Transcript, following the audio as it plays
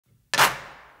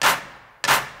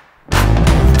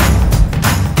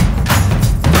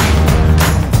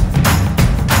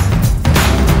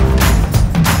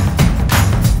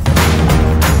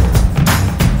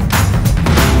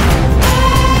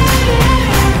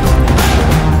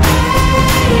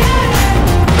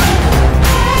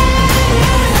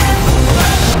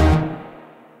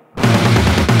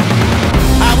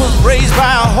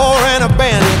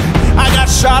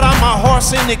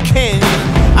in the canyon.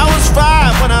 I was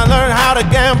 5 when I learned how to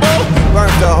gamble.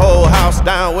 Burnt the whole house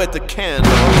down with the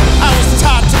candle. I was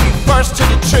taught to be first to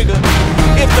the trigger.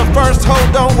 If the first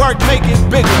hole don't work, make it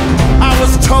bigger. I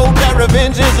was told that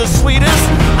revenge is the sweetest.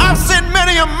 I've sent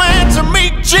many a man to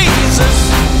meet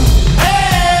Jesus.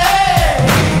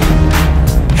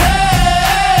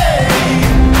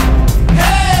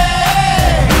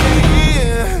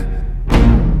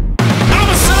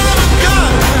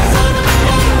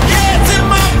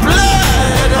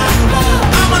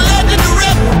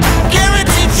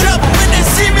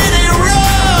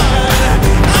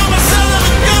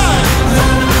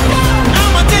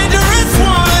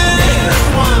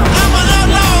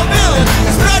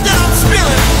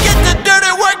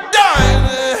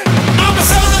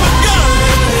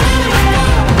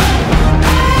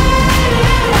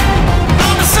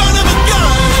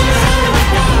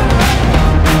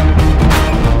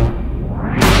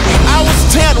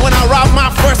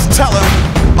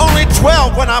 Only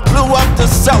 12 when I blew up the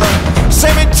cellar.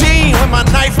 17 when my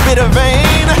knife bit a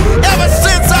vein. Ever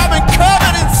since I've been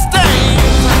covered in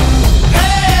stains.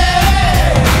 Hey,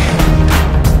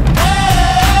 hey,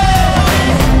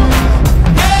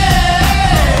 hey.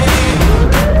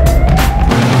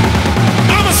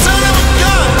 I'm a son of a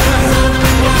gun.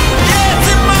 Yeah, it's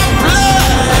in my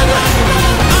blood.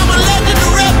 I'm a legend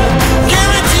rebel,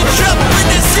 guaranteed trouble. When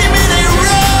they see me, they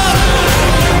run.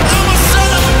 I'm a son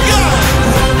of a gun.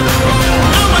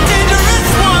 I'm a dangerous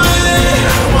one.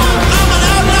 I'm an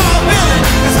outlaw villain.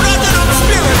 It's blood that I'm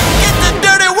spilling. Get the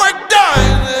dirty work done.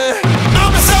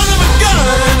 I'm a son of a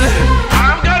gun.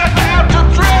 I'm gonna count to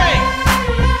 3.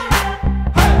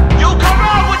 You come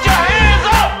out with your hands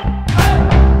up.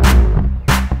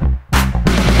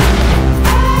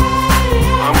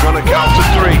 I'm gonna count to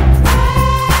 3.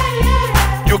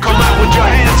 You come out with your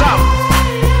hands up.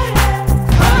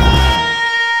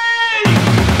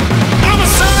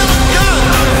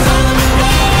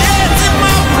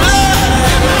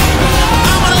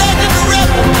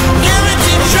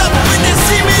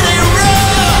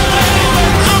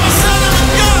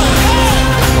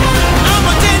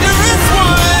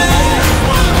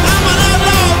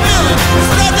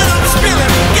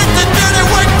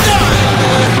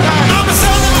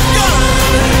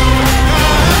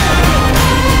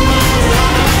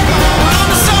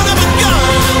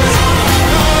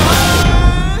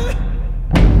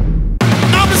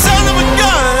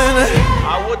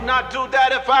 Not do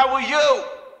that if I were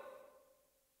you.